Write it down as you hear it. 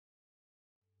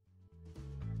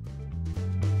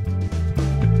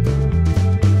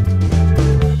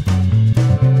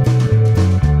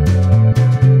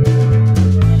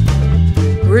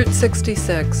Route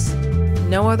 66.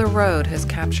 No other road has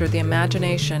captured the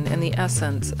imagination and the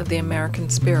essence of the American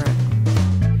spirit.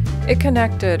 It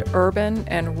connected urban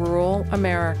and rural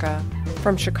America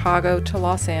from Chicago to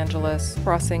Los Angeles,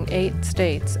 crossing 8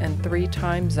 states and 3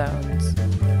 time zones.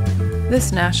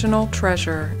 This national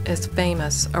treasure is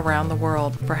famous around the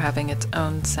world for having its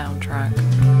own soundtrack.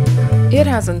 It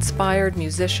has inspired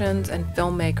musicians and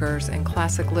filmmakers in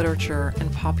classic literature and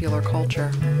popular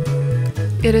culture.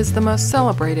 It is the most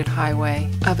celebrated highway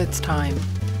of its time.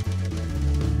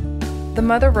 The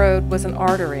Mother Road was an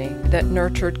artery that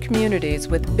nurtured communities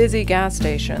with busy gas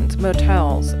stations,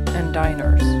 motels, and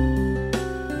diners.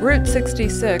 Route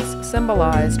 66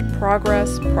 symbolized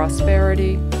progress,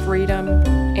 prosperity, freedom,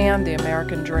 and the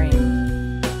American dream.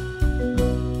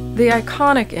 The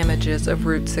iconic images of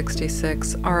Route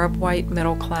 66 are of white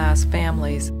middle-class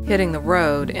families hitting the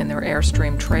road in their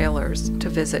Airstream trailers to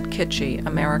visit kitschy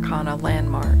Americana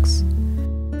landmarks.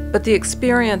 But the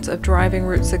experience of driving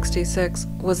Route 66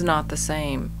 was not the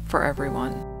same for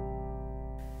everyone.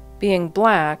 Being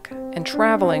black and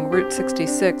traveling Route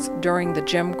 66 during the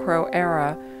Jim Crow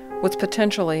era was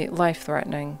potentially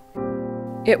life-threatening.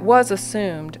 It was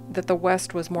assumed that the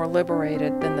West was more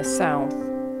liberated than the South,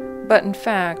 but in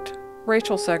fact,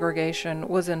 racial segregation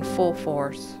was in full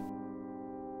force.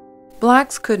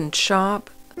 Blacks couldn't shop,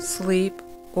 sleep,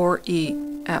 or eat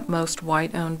at most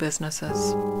white-owned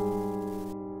businesses.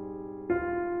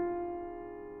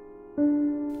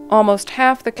 Almost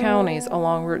half the counties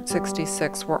along Route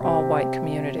 66 were all white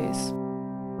communities.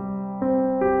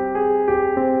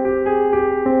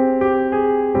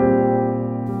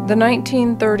 The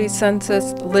 1930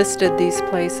 census listed these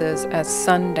places as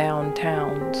sundown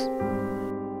towns.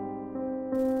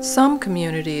 Some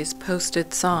communities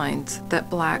posted signs that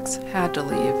blacks had to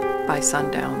leave by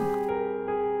sundown.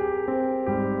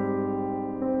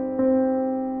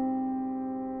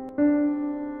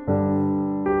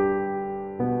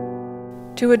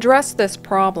 To address this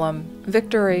problem,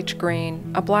 Victor H.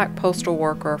 Green, a black postal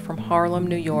worker from Harlem,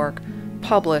 New York,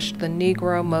 published the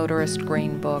Negro Motorist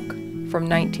Green Book from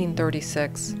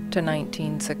 1936 to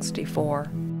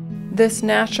 1964. This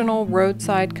national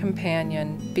roadside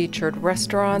companion featured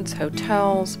restaurants,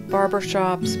 hotels,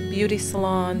 barbershops, beauty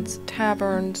salons,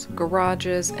 taverns,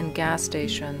 garages, and gas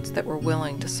stations that were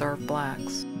willing to serve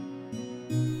blacks.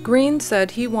 Green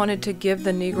said he wanted to give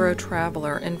the Negro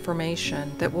traveler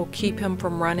information that will keep him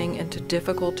from running into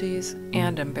difficulties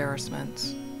and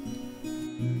embarrassments.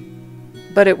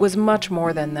 But it was much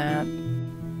more than that.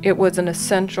 It was an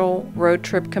essential road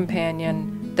trip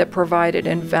companion that provided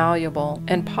invaluable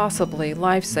and possibly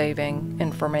life-saving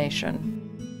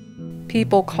information.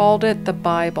 People called it the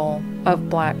Bible of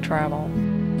black travel.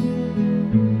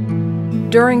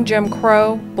 During Jim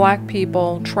Crow, black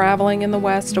people traveling in the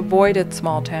West avoided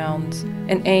small towns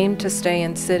and aimed to stay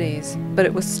in cities, but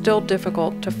it was still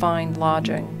difficult to find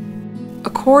lodging.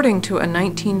 According to a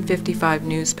 1955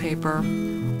 newspaper,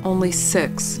 only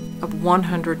 6 of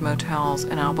 100 motels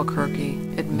in Albuquerque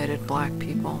admitted black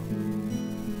people.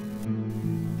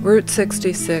 Route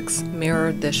 66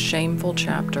 mirrored this shameful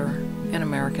chapter in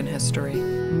American history.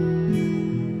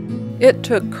 It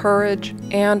took courage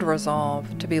and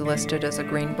resolve to be listed as a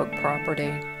Green Book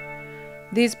property.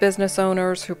 These business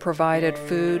owners who provided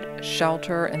food,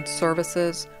 shelter, and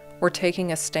services were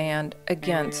taking a stand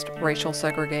against racial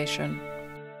segregation.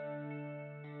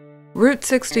 Route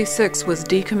 66 was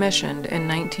decommissioned in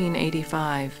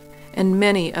 1985, and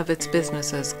many of its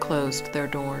businesses closed their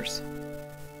doors.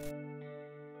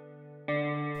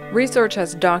 Research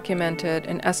has documented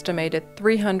an estimated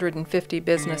 350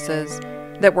 businesses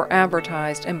that were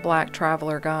advertised in black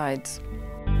traveler guides.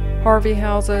 Harvey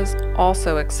houses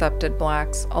also accepted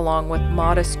blacks along with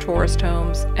modest tourist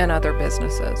homes and other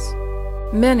businesses.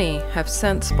 Many have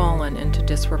since fallen into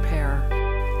disrepair.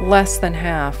 Less than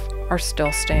half are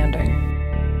still standing.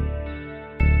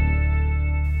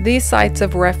 These sites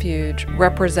of refuge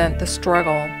represent the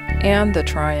struggle and the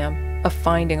triumph of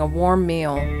finding a warm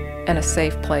meal and a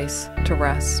safe place to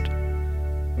rest.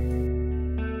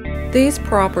 These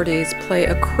properties play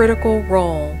a critical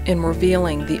role in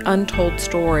revealing the untold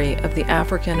story of the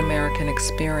African American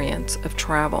experience of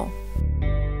travel.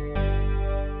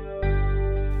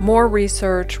 More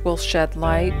research will shed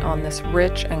light on this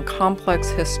rich and complex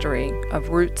history of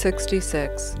Route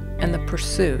 66 and the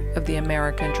pursuit of the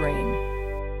American dream.